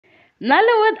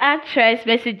Nollywood actress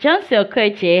Mercy Johnson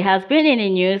Okoje has been in the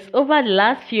news over the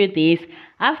last few days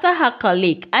after her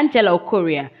colleague Angela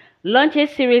Okoria launched a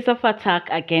series of attacks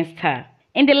against her.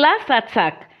 In the last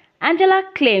attack, Angela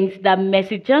claimed that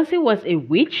Mercy Johnson was a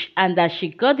witch and that she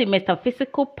got the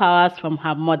metaphysical powers from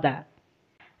her mother.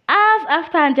 Hours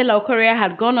after Angela Okoria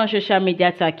had gone on social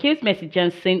media to accuse Mercy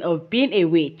Johnson of being a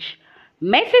witch,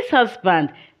 Mercy's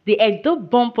husband, the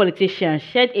Edo-born politician,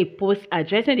 shared a post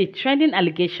addressing the trending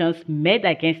allegations made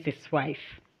against his wife.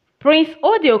 Prince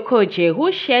Ode Okoje,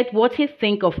 who shared what he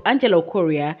thinks of Angela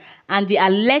Okoria and the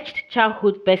alleged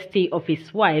childhood bestie of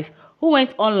his wife, who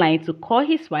went online to call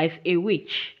his wife a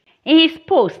witch. In his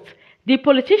post, the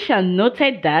politician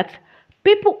noted that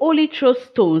people only throw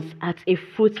stones at a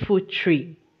fruitful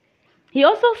tree. He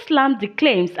also slammed the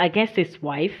claims against his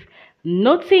wife,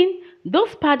 noting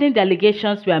those pardoned the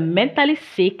allegations were mentally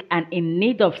sick and in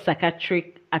need of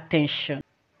psychiatric attention.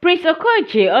 Prince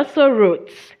Okoje also wrote,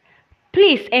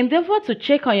 "Please endeavor to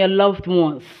check on your loved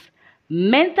ones.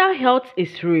 Mental health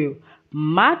is real.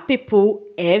 Mad people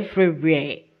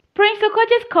everywhere." Prince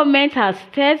Okoje's comment has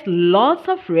stirred lots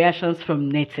of reactions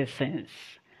from netizens.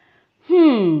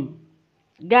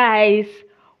 Guys,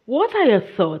 what are your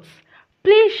thoughts?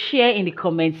 Please share in the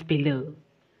comments below.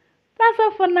 That's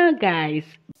all for now, guys.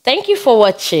 Thank you for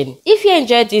watching. If you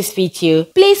enjoyed this video,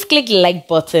 please click the like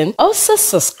button, also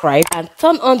subscribe and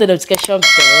turn on the notification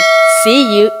bell.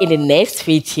 See you in the next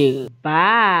video.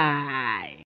 Bye.